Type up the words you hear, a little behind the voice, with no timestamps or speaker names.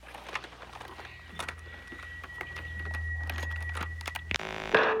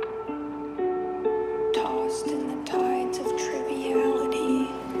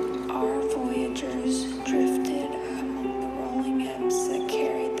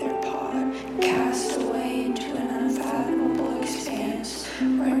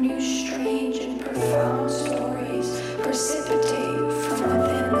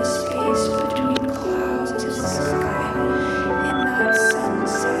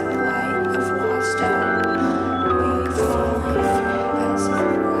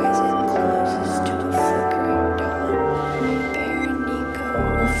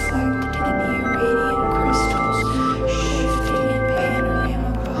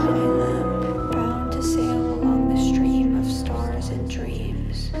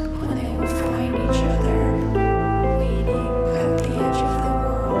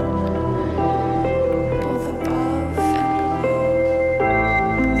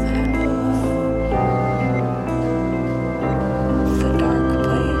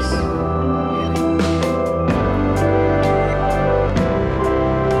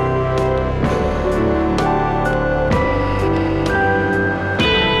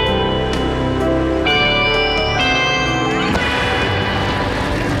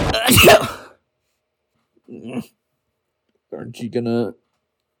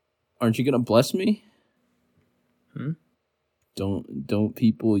Aren't you gonna bless me? Don't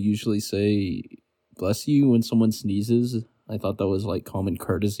people usually say bless you when someone sneezes? I thought that was like common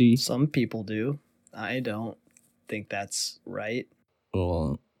courtesy. Some people do. I don't think that's right.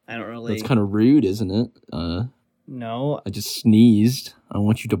 Well, I don't really. That's kind of rude, isn't it? No. I just sneezed. I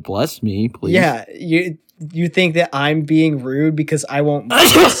want you to bless me, please. Yeah, you think that I'm being rude because I won't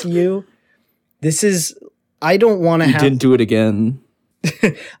bless you? This is. I don't want to have. You didn't do it again.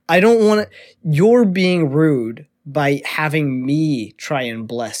 I don't want to. You're being rude by having me try and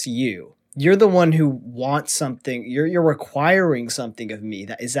bless you. You're the one who wants something. You're requiring something of me.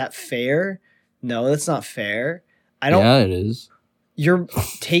 Is that fair? No, that's not fair. I don't. Yeah, it is. You're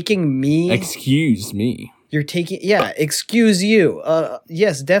taking me. Excuse me. You're taking. Yeah, excuse you.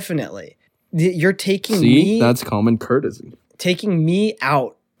 Yes, definitely. You're taking See, me. that's common courtesy. Taking me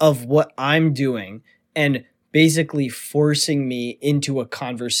out of what I'm doing and basically forcing me into a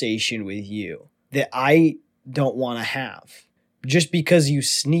conversation with you that I don't want to have. Just because you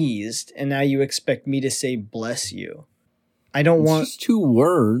sneezed and now you expect me to say bless you. I don't want... It's just 2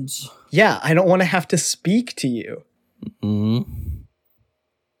 words. Yeah, I don't want to have to speak to you. Mm-hmm.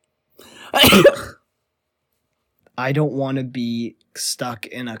 I don't want to be stuck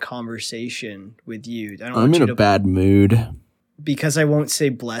in a conversation with you. I'm in a bad mood. Because I won't say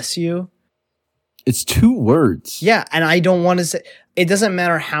bless you? It's 2 words. Yeah, and I don't want to say... It doesn't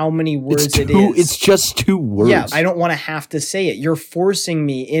matter how many words it is. It's just 2 words. Yeah, I don't want to have to say it. You're forcing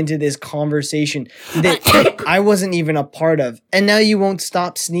me into this conversation that I wasn't even a part of. And now you won't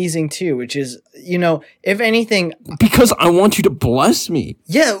stop sneezing too, which is, if anything... Because I want you to bless me.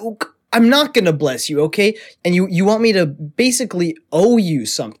 Yeah, I'm not going to bless you, okay? And you want me to basically owe you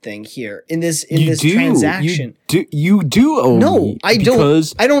something here in this transaction. You do owe me. No, I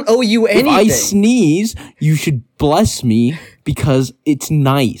don't. I don't owe you anything. If I sneeze, you should bless me because it's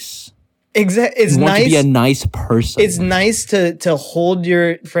nice. Exactly. It's you want nice to be a nice person. It's nice to hold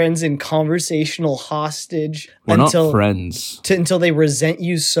your friends in conversational hostage not friends. Until they resent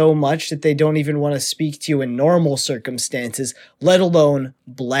you so much that they don't even want to speak to you in normal circumstances, let alone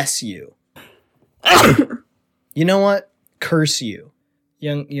bless you. You know what? Curse you,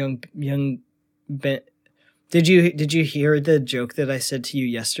 young Ben. Did you hear the joke that I said to you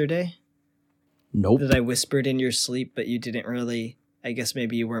yesterday? Nope. That I whispered in your sleep, but you didn't really. I guess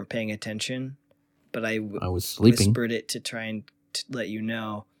maybe you weren't paying attention, but I was sleeping. Whispered it to try and let you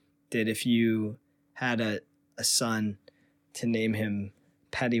know that if you had a son, to name him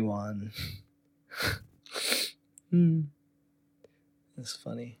Padawan. That's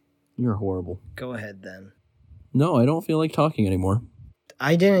funny. You're horrible. Go ahead then. No, I don't feel like talking anymore.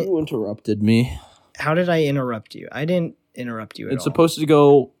 I didn't. You interrupted me. How did I interrupt you? I didn't interrupt you at all. It's supposed to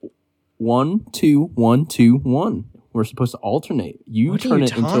go 1, 2, 1, 2, 1. We're supposed to alternate. You turn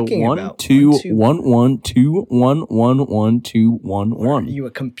it into 1, 2, 1, 1, 2, 1, 1, 1, 2, 1, 1. Are you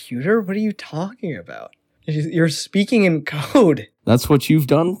a computer? What are you talking about? You're speaking in code. That's what you've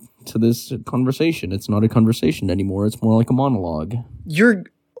done to this conversation. It's not a conversation anymore. It's more like a monologue.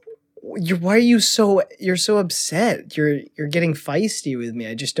 Why are you so upset? You're getting feisty with me.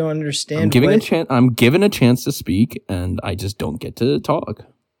 I just don't understand. I'm given a chance to speak, and I just don't get to talk.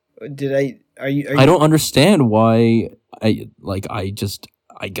 I don't understand why I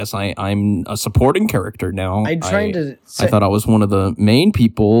guess I'm a supporting character now. I thought I was one of the main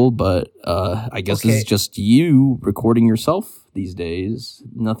people, but I guess this is just you recording yourself these days.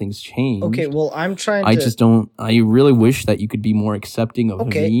 Nothing's changed. Okay, well, I really wish that you could be more accepting of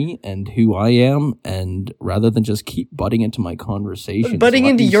me and who I am, and rather than just keep butting into my conversation. Butting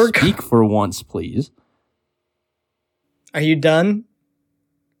into your speak for once, please. Are you done?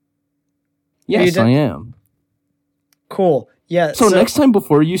 Yes, I am. Cool. Yeah. So next time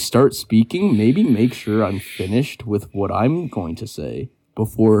before you start speaking, maybe make sure I'm finished with what I'm going to say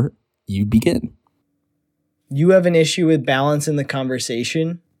before you begin. You have an issue with balance in the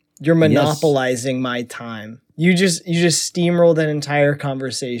conversation? You're monopolizing my time. You just steamrolled an entire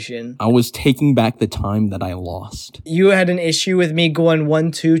conversation. I was taking back the time that I lost. You had an issue with me going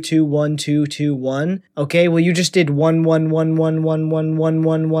 1 2 2 1 2 2 1. Okay, well you just did 1 1 1 1 1 1 1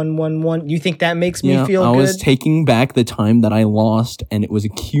 1 1 1 1. You think that makes me feel good? I was taking back the time that I lost, and it was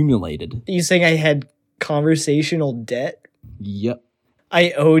accumulated. You saying I had conversational debt? Yep.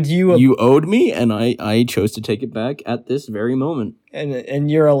 I owed you. You owed me, and I chose to take it back at this very moment.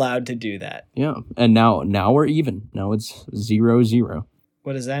 And you're allowed to do that. Yeah, and now we're even. Now it's 0-0.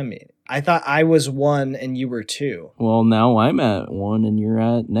 What does that mean? I thought I was 1 and you were 2. Well, now I'm at 1 and you're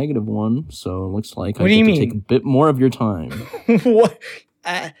at -1, so it looks like I get to take a bit more of your time. What?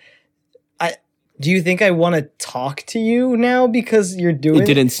 Do you think I want to talk to you now because you're doing it?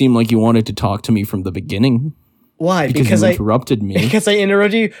 Didn't seem like you wanted to talk to me from the beginning. Why? Because you interrupted me. Because I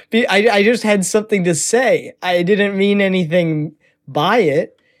interrupted you. I just had something to say. I didn't mean anything by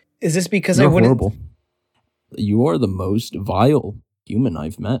it. Is this because You're I wouldn't? Horrible. You are the most vile human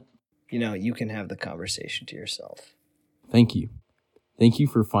I've met. You can have the conversation to yourself. Thank you. Thank you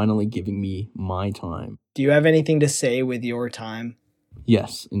for finally giving me my time. Do you have anything to say with your time?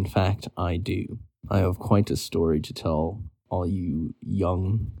 Yes, in fact, I do. I have quite a story to tell all you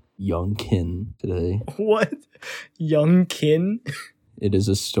young kin today. What? Young kin? It is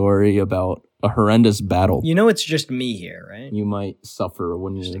a story about a horrendous battle. It's just me here, right? You might suffer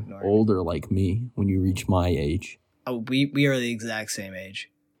when you're older like me, when you reach my age. Oh, we are the exact same age.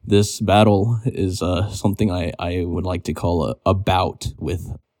 This battle is something I would like to call a bout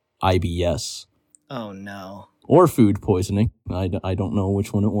with IBS. Oh, no. Or food poisoning. I don't know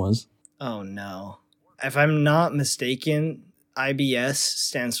which one it was. Oh, no. If I'm not mistaken, IBS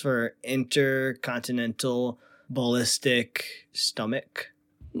stands for Intercontinental Ballistic Stomach.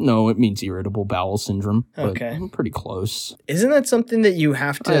 No, it means irritable bowel syndrome. Okay. But pretty close. Isn't that something that you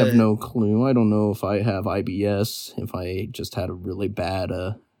have to... I have no clue. I don't know if I have IBS, if I just had a really bad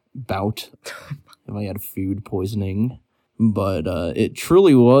bout, if I had food poisoning. But it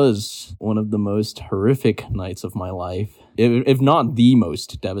truly was one of the most horrific nights of my life, if not the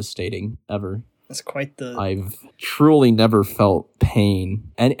most devastating ever. That's quite the... I've truly never felt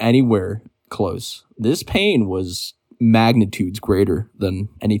pain anywhere close. This pain was magnitudes greater than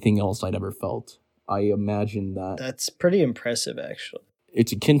anything else I'd ever felt. I imagine that... That's pretty impressive, actually.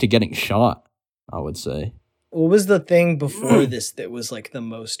 It's akin to getting shot, I would say. What was the thing before this that was like the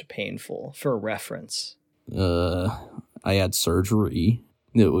most painful, for reference? I had surgery.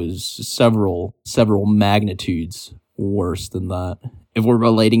 It was several magnitudes worse than that. If we're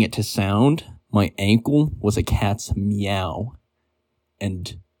relating it to sound, my ankle was a cat's meow.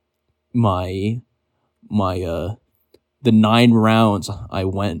 And the 9 rounds I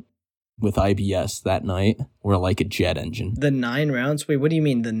went with IBS that night were like a jet engine. The 9 rounds? Wait, what do you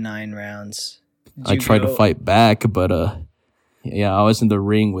mean the 9 rounds? I tried to fight back, but yeah, I was in the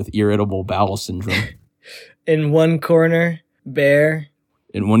ring with irritable bowel syndrome. In one corner, bear.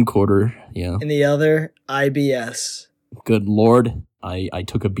 In one quarter, yeah. In the other, IBS. Good Lord, I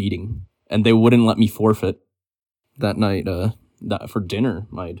took a beating. And they wouldn't let me forfeit. That night, for dinner,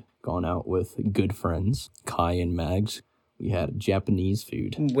 I'd gone out with good friends, Kai and Mags. We had Japanese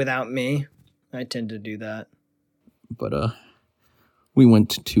food. Without me, I tend to do that. But we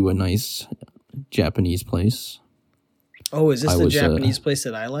went to a nice Japanese place. Oh, is this the Japanese place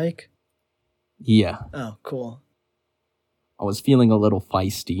that I like? Yeah. Oh, cool. I was feeling a little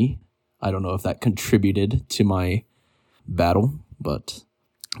feisty. I don't know if that contributed to my battle, but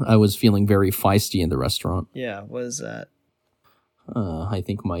I was feeling very feisty in the restaurant. Yeah, what is that? I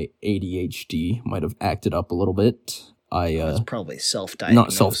think my ADHD might have acted up a little bit. It's probably self-diagnosed.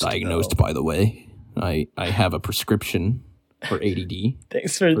 Not self-diagnosed, by the way. I have a prescription for ADD.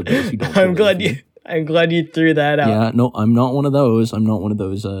 Thanks for those who don't. I'm glad you threw that out. Yeah, no, I'm not one of those. I'm not one of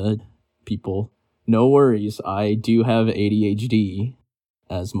those people. No worries. I do have ADHD,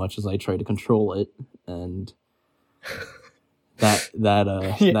 as much as I try to control it, and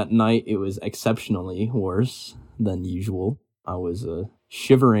that night it was exceptionally worse than usual. I was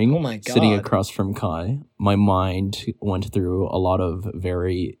shivering, sitting across from Kai. My mind went through a lot of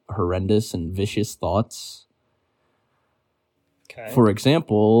very horrendous and vicious thoughts. Okay. For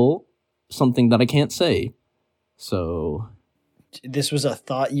example, something that I can't say. So... This was a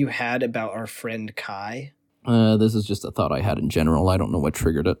thought you had about our friend Kai? This is just a thought I had in general. I don't know what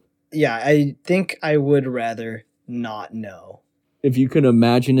triggered it. Yeah, I think I would rather not know. If you can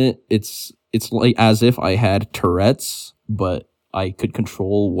imagine it, it's like as if I had Tourette's, but I could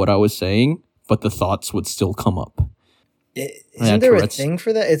control what I was saying, but the thoughts would still come up. Isn't there Tourette's, a thing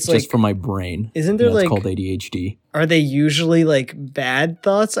for that? It's just for my brain. Isn't there it's called ADHD. Are they usually like bad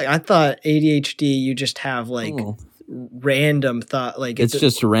thoughts? Like I thought ADHD, you just have like random thought. Like it's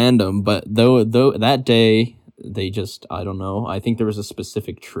just random, but though that day they just, I don't know. I think there was a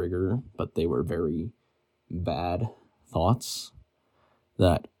specific trigger, but they were very bad thoughts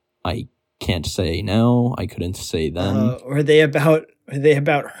that I can't say now. I couldn't say then. Were they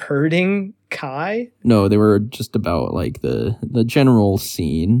about hurting Kai? No, they were just about like the general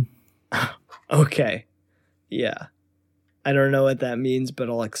scene. Okay. Yeah. I don't know what that means, but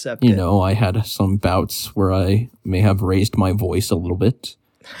I'll accept it. You know, I had some bouts where I may have raised my voice a little bit.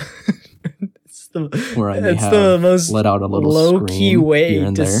 Where I may have the most let out a little low-key way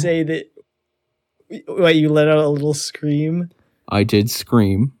to say that. Wait, you let out a little scream? I did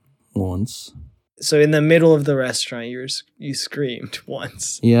scream once. So in the middle of the restaurant, you screamed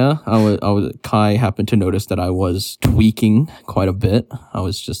once. Yeah, Kai happened to notice that I was tweaking quite a bit. I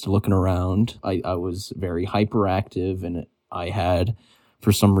was just looking around. I was very hyperactive, and I had,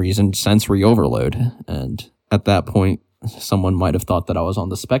 for some reason, sensory overload. And at that point, someone might have thought that I was on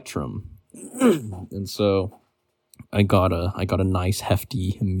the spectrum. And so I got a nice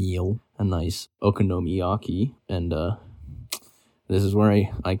hefty meal, a nice okonomiyaki, and this is where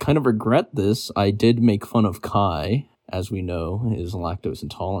I kind of regret this. I did make fun of Kai, as we know, is lactose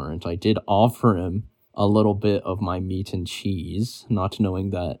intolerant. I did offer him a little bit of my meat and cheese, not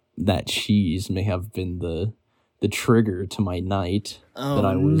knowing that cheese may have been the trigger to my night. Oh,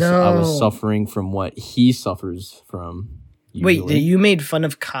 I was suffering from what he suffers from. Usually. Wait, you made fun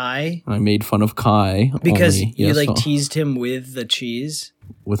of Kai? I made fun of Kai. Because you teased him with the cheese?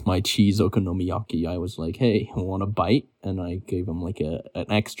 With my cheese okonomiyaki, I was like, hey, want a bite? And I gave him like an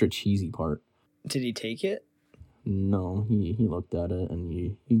extra cheesy part. Did he take it? No, he looked at it and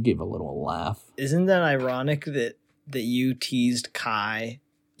he gave a little laugh. Isn't that ironic that you teased Kai?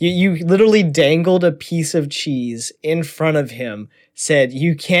 You literally dangled a piece of cheese in front of him, said,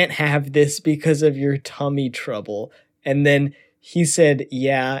 you can't have this because of your tummy trouble. And then he said,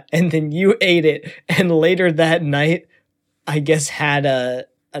 yeah, and then you ate it. And later that night, I guess had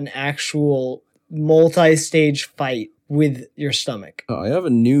an actual multi-stage fight with your stomach. I have a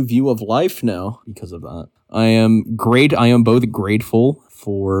new view of life now because of that. I am both grateful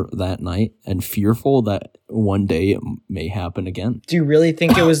for that night and fearful that one day it may happen again. Do you really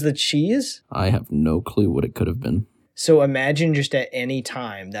think it was the cheese? I have no clue what it could have been. So imagine just at any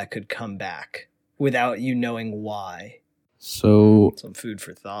time that could come back without you knowing why. So some food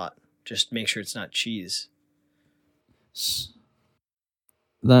for thought. Just make sure it's not cheese.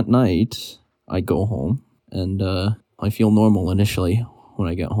 That night, I go home, and I feel normal initially when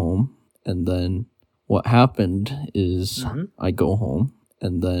I get home. And then what happened is I go home,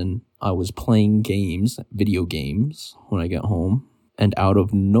 and then I was playing video games, when I get home. And out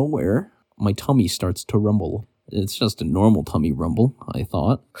of nowhere, my tummy starts to rumble. It's just a normal tummy rumble, I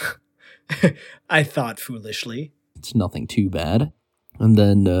thought. I thought foolishly. It's nothing too bad. And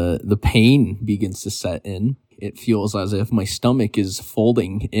then the pain begins to set in. It feels as if my stomach is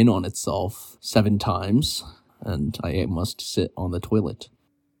folding in on itself 7 times, and I must sit on the toilet.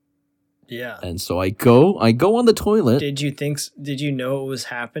 Yeah. And so I go on the toilet. Did you know what was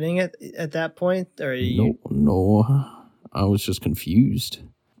happening at that point? Or No. I was just confused.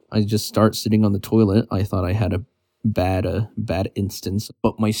 I just start sitting on the toilet. I thought I had a bad instance,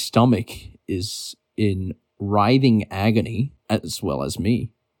 but my stomach is in writhing agony as well as me.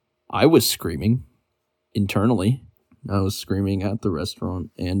 I was screaming internally. I was screaming at the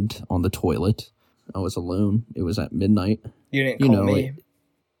restaurant and on the toilet. I was alone. It was at midnight. You didn't call me?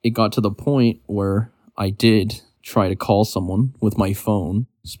 It got to the point where I did try to call someone with my phone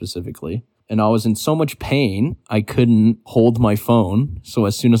specifically. And I was in so much pain, I couldn't hold my phone. So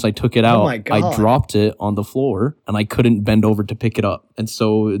as soon as I took it out, I dropped it on the floor and I couldn't bend over to pick it up. And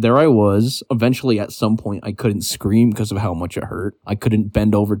so there I was. Eventually, at some point, I couldn't scream because of how much it hurt. I couldn't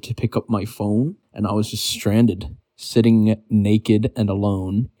bend over to pick up my phone. And I was just stranded, sitting naked and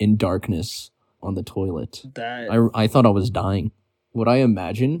alone in darkness on the toilet. I thought I was dying. Would I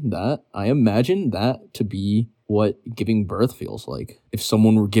imagine that? I imagined that to be what giving birth feels like. If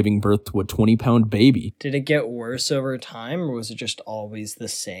someone were giving birth to a 20-pound baby. Did it get worse over time, or was it just always the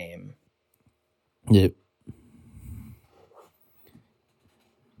same?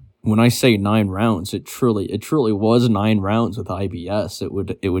 When I say 9 rounds, it truly was 9 rounds with IBS.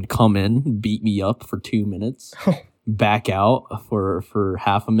 It would come in, beat me up for 2 minutes, back out for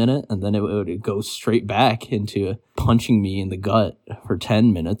half a minute, and then it would go straight back into punching me in the gut for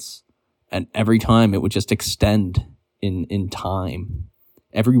 10 minutes. And every time it would just extend in time.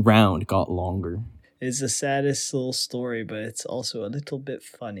 Every round got longer. It's the saddest little story, but it's also a little bit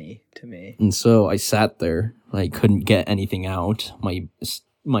funny to me. And so I sat there. I couldn't get anything out.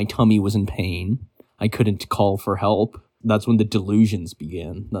 My tummy was in pain. I couldn't call for help. That's when the delusions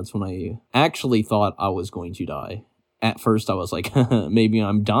began. That's when I actually thought I was going to die. At first, I was like, maybe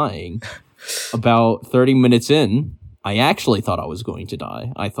I'm dying. About 30 minutes in, I actually thought I was going to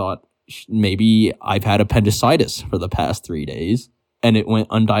die. I thought, maybe I've had appendicitis for the past 3 days, and it went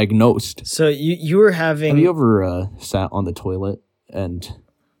undiagnosed. So you were having... Have you ever sat on the toilet, and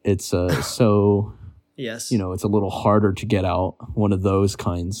it's so... Yes. It's a little harder to get out, one of those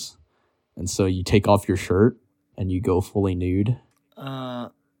kinds. And so you take off your shirt, and you go fully nude.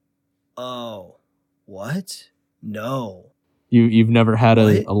 Oh. What? No. You've never had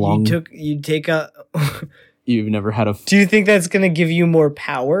a long... You've never had a... Do you think that's going to give you more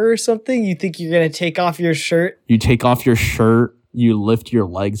power or something? You think you're going to take off your shirt? You take off your shirt, you lift your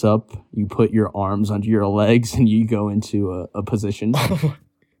legs up, you put your arms under your legs, and you go into a position.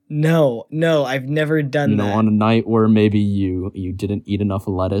 No, I've never done that. On a night where maybe you didn't eat enough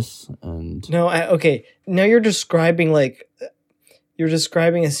lettuce and... No, okay. Now you're describing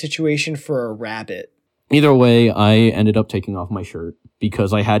a situation for a rabbit. Either way, I ended up taking off my shirt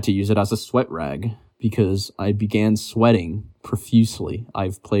because I had to use it as a sweat rag because I began sweating profusely.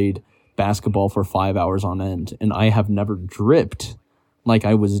 I've played basketball for 5 hours on end, and I have never dripped like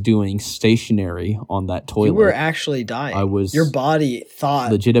I was doing stationary on that toilet. You were actually dying. Your body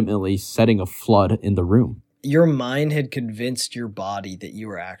thought... legitimately setting a flood in the room. Your mind had convinced your body that you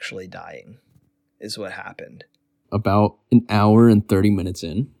were actually dying, is what happened. About an hour and 30 minutes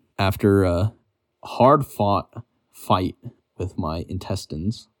in, after a hard-fought fight with my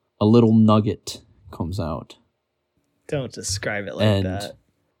intestines, a little nugget comes out. Don't describe it like that.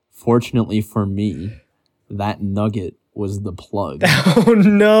 Fortunately for me, that nugget was the plug. Oh,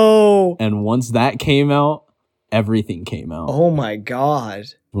 no. And once that came out, everything came out. Oh, my God.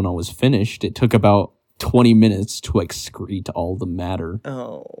 When I was finished, it took about 20 minutes to excrete all the matter.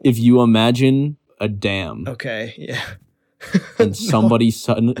 Oh. If you imagine a dam. Okay, yeah. And somebody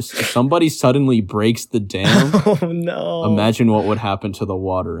suddenly breaks the dam. Oh, no. Imagine what would happen to the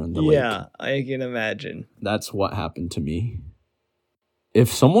water in the lake. Yeah, I can imagine. That's what happened to me.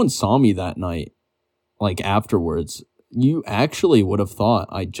 If someone saw me that night, like afterwards, you actually would have thought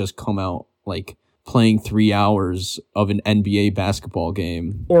I'd just come out like playing 3 hours of an NBA basketball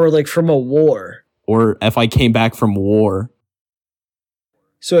game. Or like from a war. Or if I came back from war.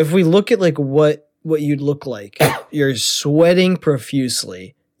 So if we look at like what you'd look like, you're sweating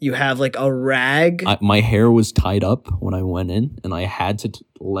profusely. You have like a rag. My hair was tied up when I went in, and I had to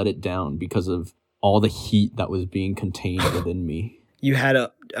let it down because of all the heat that was being contained within me. You had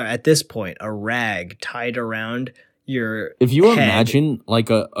at this point, a rag tied around your If you head. imagine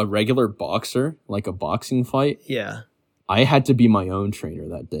like a regular boxer, like a boxing fight. Yeah. I had to be my own trainer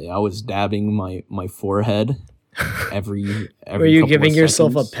that day. I was dabbing my forehead every Were you giving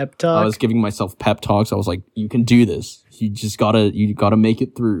yourself a pep talk? I was giving myself pep talks. I was like, you can do this. You just gotta make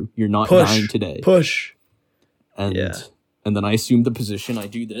it through. You're not dying today. Push. And then I assumed the position. I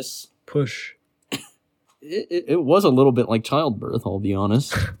do this. Push. It was a little bit like childbirth, I'll be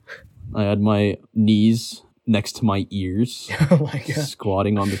honest. I had my knees next to my ears. Oh my God.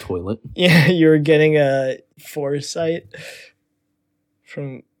 Squatting on the toilet. Yeah, you were getting a foresight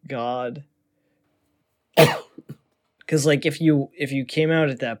from God. Because like if you came out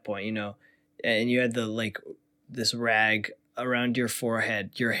at that point, and you had this rag around your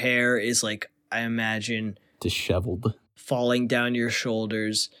forehead, your hair is like, I imagine, disheveled, falling down your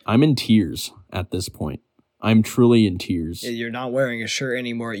shoulders. I'm in tears at this point. I'm truly in tears. You're not wearing a shirt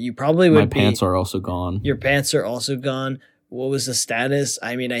anymore. You probably would. My pants are also gone. Your pants are also gone. What was the status?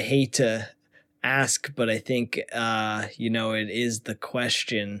 I mean, I hate to ask, but I think it is the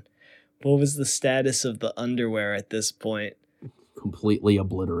question. What was the status of the underwear at this point? Completely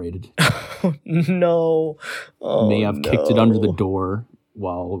obliterated. Oh, no. Oh, May have kicked it under the door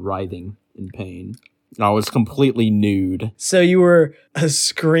while writhing in pain. I was completely nude. So you were a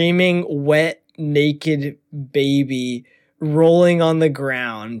screaming, wet, naked baby rolling on the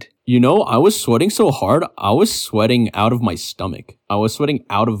ground. I was sweating so hard, I was sweating out of my stomach. I was sweating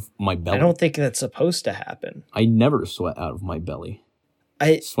out of my belly. I don't think that's supposed to happen. I never sweat out of my belly.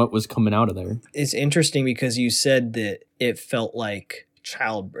 Sweat was coming out of there. It's interesting because you said that it felt like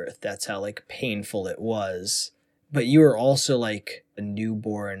childbirth. That's how painful it was. But you were also like a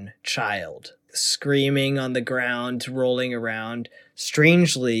newborn child, screaming on the ground, rolling around.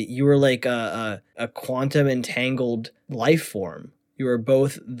 Strangely, you were like a quantum entangled life form. You were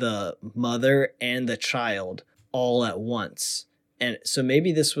both the mother and the child all at once. And so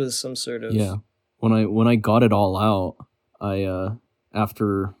maybe this was some sort of... Yeah. When I got it all out, I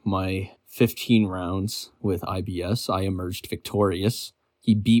after my 15 rounds with IBS, I emerged victorious.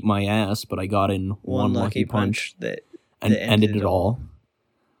 He beat my ass, but I got in one lucky punch that ended it all.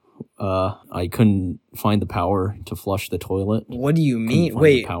 I couldn't find the power to flush the toilet. What do you mean?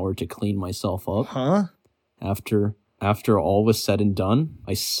 The power to clean myself up. Huh? After all was said and done,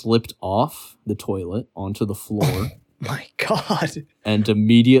 I slipped off the toilet onto the floor. My God. And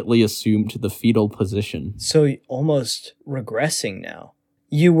immediately assumed the fetal position. So almost regressing now.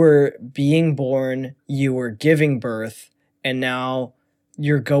 You were being born, you were giving birth, and now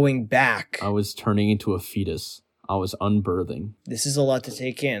you're going back. I was turning into a fetus. I was unbirthing. This is a lot to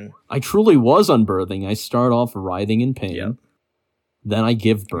take in. I truly was unbirthing. I start off writhing in pain. Yep. Then I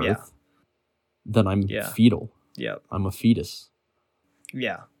give birth. Yeah. then I'm fetal. Yeah. I'm a fetus.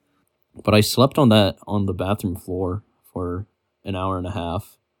 Yeah. But I slept on the bathroom floor for an hour and a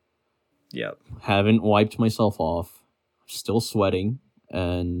half. Yep. Haven't wiped myself off. Still sweating.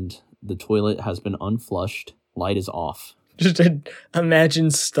 And the toilet has been unflushed. Light is off. Just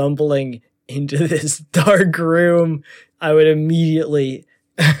imagine stumbling into this dark room. I would immediately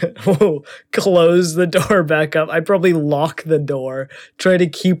close the door back up. I'd probably lock the door, try to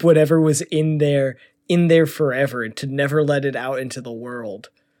keep whatever was in there forever, to never let it out into the world.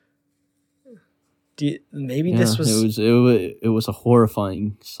 This was it was a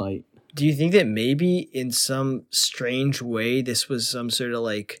horrifying sight. Do you think that maybe in some strange way this was some sort of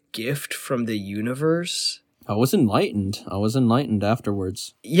like gift from the universe? I was enlightened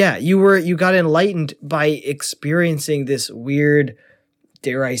afterwards. Yeah, you got enlightened by experiencing this weird,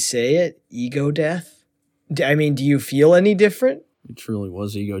 dare I say it, ego death? I mean, do you feel any different? It truly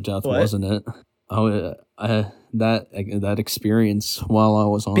was ego death, wasn't it? That experience while I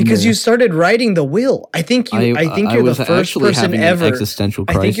was on because there. You started writing the will. I think you're the first person ever. An existential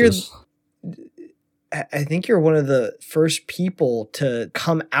crisis. I think you're one of the first people to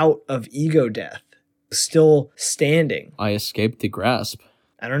come out of ego death, still standing. I escaped the grasp.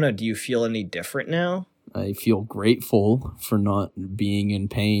 I don't know. Do you feel any different now? I feel grateful for not being in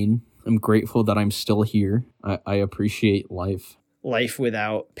pain. I'm grateful that I'm still here. I appreciate life. Life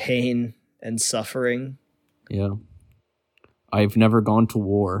without pain and suffering. Yeah. I've never gone to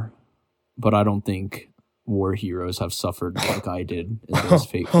war, but I don't think war heroes have suffered like I did in those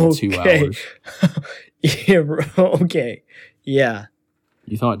fateful 2 hours. Yeah, okay. Yeah.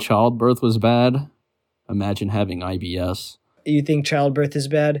 You thought childbirth was bad? Imagine having IBS. You think childbirth is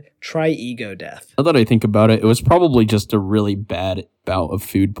bad? Try ego death. Now that I think about it, it was probably just a really bad bout of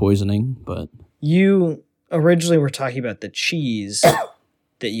food poisoning, but... You originally were talking about the cheese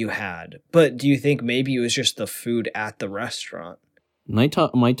that you had, but do you think maybe it was just the food at the restaurant? My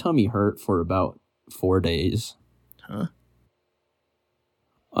tummy hurt for about 4 days. Huh?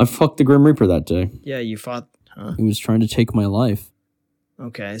 I fucked the Grim Reaper that day. Yeah, you fought... Huh? He was trying to take my life.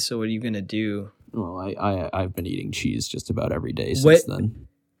 Okay, so what are you going to do? Well, I've been eating cheese just about every day since then.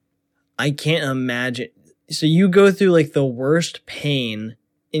 I can't imagine. So you go through like the worst pain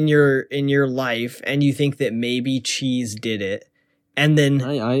in your life, and you think that maybe cheese did it, and then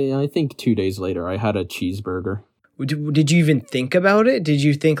I think 2 days later I had a cheeseburger. Did you even think about it? Did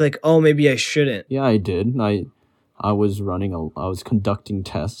you think like, oh, maybe I shouldn't? Yeah, I did. I was conducting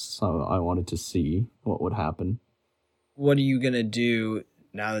tests. So I wanted to see what would happen. What are you gonna do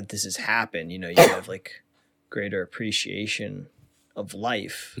now that this has happened? You have like greater appreciation of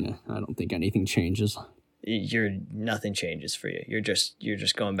life. Yeah, I don't think anything changes. Nothing changes for you. You're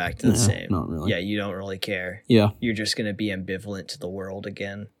just going back to the same. Not really. Yeah, you don't really care. Yeah. You're just gonna be ambivalent to the world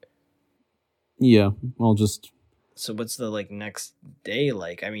again. Yeah, I'll just... So what's the like next day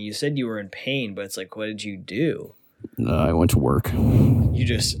like? I mean, you said you were in pain, but it's like, what did you do? I went to work. You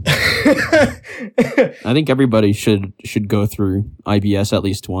just... I think everybody should go through IBS at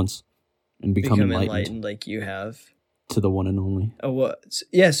least once and become enlightened like you have. To the one and only. Oh, what?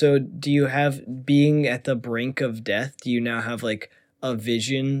 Yeah, so do you have, being at the brink of death, do you now have like a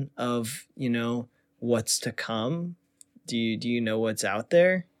vision of, what's to come? Do you know what's out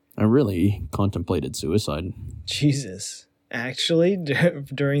there? I really contemplated suicide. Jesus. Actually,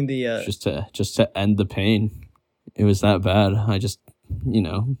 during the... Just to end the pain. It was that bad. I just,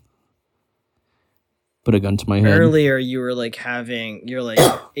 put a gun to my head. Earlier, you were like having... You're like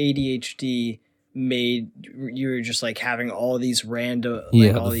ADHD... you were just like having all these random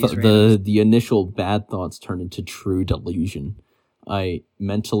the initial bad thoughts turned into true delusion. I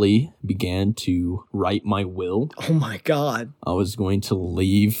mentally began to write my will. Oh my god. I was going to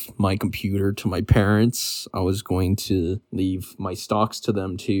leave my computer to my parents. I was going to leave my stocks to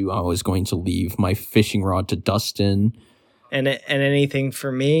them too. I was going to leave my fishing rod to Dustin. And anything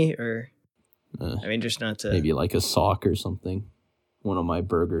for me, or I mean, just not to... Maybe like a sock or something. One of my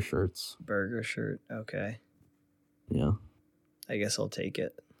burger shirts. Burger shirt, okay. Yeah. I guess I'll take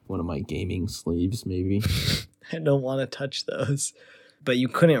it. One of my gaming sleeves, maybe. I don't want to touch those. But you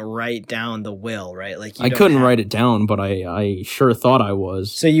couldn't write down the will, right? Like I couldn't write it down, but I sure thought I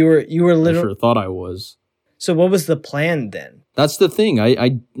was. So you were literally... I sure thought I was. So what was the plan then? That's the thing.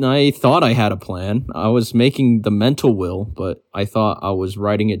 I thought I had a plan. I was making the mental will, but I thought I was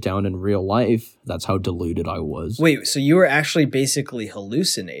writing it down in real life. That's how deluded I was. Wait, so you were actually basically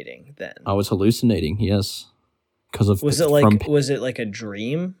hallucinating then? I was hallucinating, yes. Because of... Was it like a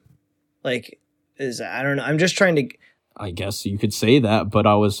dream? Like, I don't know. I'm just trying to... I guess you could say that, but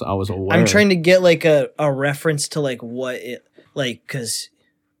I was aware. I'm trying to get like a reference to like what it... Like, because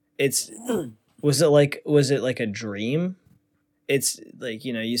it's... Was it like a dream? It's like,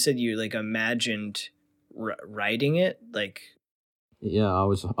 you said you like imagined writing it, like. Yeah, I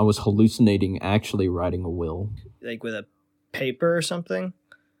was hallucinating actually writing a will. Like with a paper or something?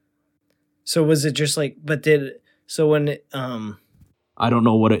 So was it just like, I don't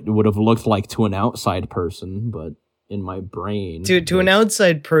know what it would have looked like to an outside person, but in my brain. To an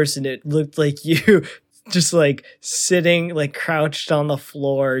outside person, it looked like you just like sitting, like crouched on the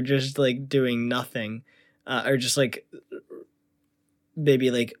floor, just like doing nothing. Or just like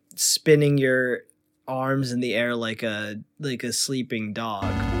maybe like spinning your arms in the air like a sleeping dog.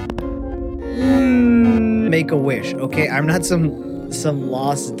 Make a wish, okay? I'm not some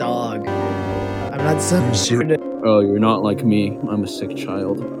lost dog. I'm not some shit. Oh, you're not like me. I'm a sick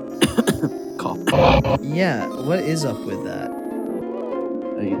child. Cough. Yeah, what is up with that?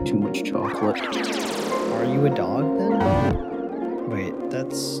 I ate too much chocolate. Are you a dog then? Wait,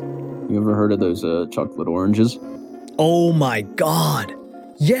 that's... You ever heard of those chocolate oranges? Oh my god!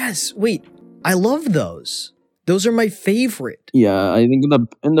 Yes! Wait, I love those. Those are my favorite. Yeah, I think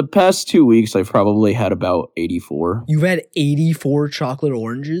in the past 2 weeks, I've probably had about 84. You've had 84 chocolate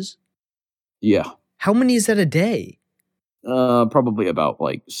oranges? Yeah. How many is that a day? Probably about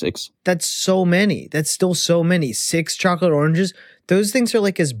like 6. That's so many. That's still so many. 6 chocolate oranges. Those things are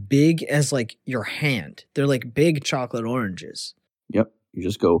like as big as like your hand. They're like big chocolate oranges. Yep. You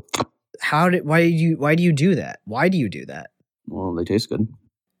just go. Why do you do that? Why do you do that? Well, they taste good.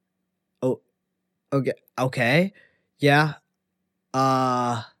 Oh, okay. Yeah.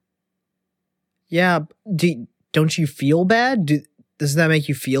 Yeah. Don't you feel bad? Doesn't that make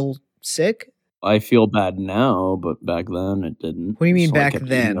you feel sick? I feel bad now, but back then it didn't. What do you mean back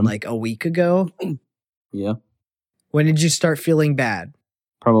then? Like a week ago? Yeah. When did you start feeling bad?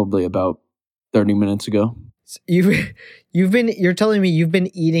 Probably about 30 minutes ago. You're telling me you've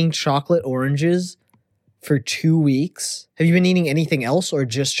been eating chocolate oranges for 2 weeks? Have you been eating anything else or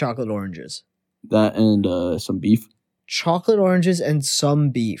just chocolate oranges? That and some beef. Chocolate oranges and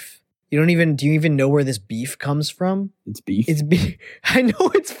some beef. Do you even know where this beef comes from? It's beef. It's beef. I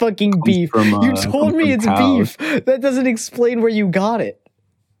know it's fucking beef. You told me it's cows. beef. That doesn't explain where you got it.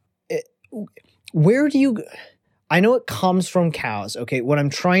 Where do you... I know it comes from cows. Okay, what I'm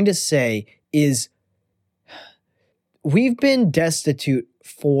trying to say is we've been destitute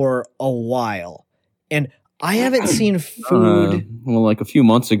for a while, and I haven't seen food. Well, like a few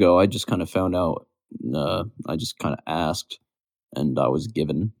months ago, I just kind of found out. I just kind of asked, and I was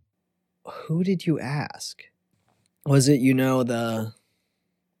given. Who did you ask? Was it the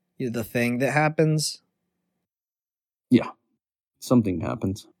thing that happens? Yeah, something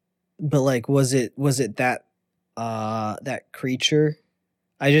happens. But like, was it that that creature?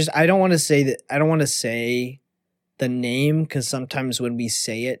 I don't want to say that. I don't want to say the name because sometimes when we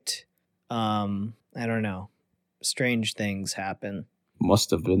say it, I don't know, strange things happen. Must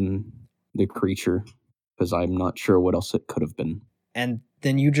have been the creature because I'm not sure what else it could have been. And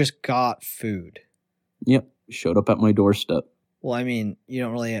then you just got food. Yep, showed up at my doorstep. Well, I mean, you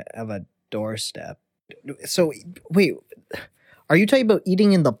don't really have a doorstep. So, wait, are you talking about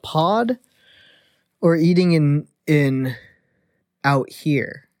eating in the pod or eating in out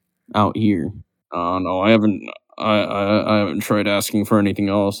here? Out here. No, I haven't. I haven't tried asking for anything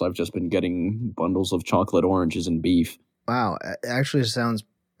else. I've just been getting bundles of chocolate oranges and beef. Wow, it actually sounds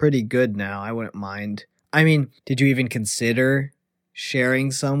pretty good now. I wouldn't mind. I mean, did you even consider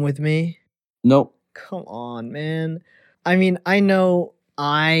sharing some with me? Nope. Come on, man. I mean, I know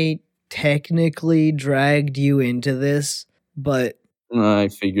I technically dragged you into this, but... I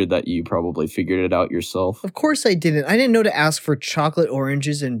figured that you probably figured it out yourself. Of course I didn't. I didn't know to ask for chocolate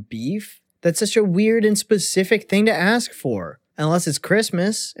oranges and beef. That's such a weird and specific thing to ask for. Unless it's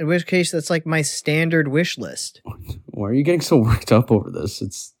Christmas, in which case that's like my standard wish list. Why are you getting so worked up over this?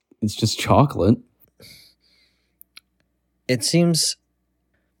 It's just chocolate. It seems...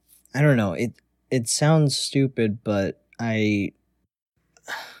 I don't know. It sounds stupid, but I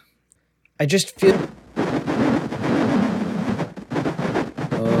just feel...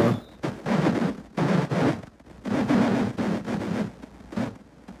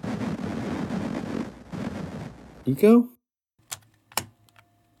 Nico?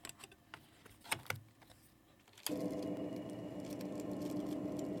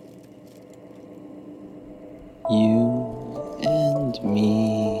 You and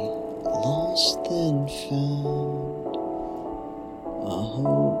me, lost and found, a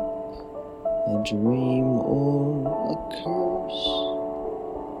hope, a dream, or a curse.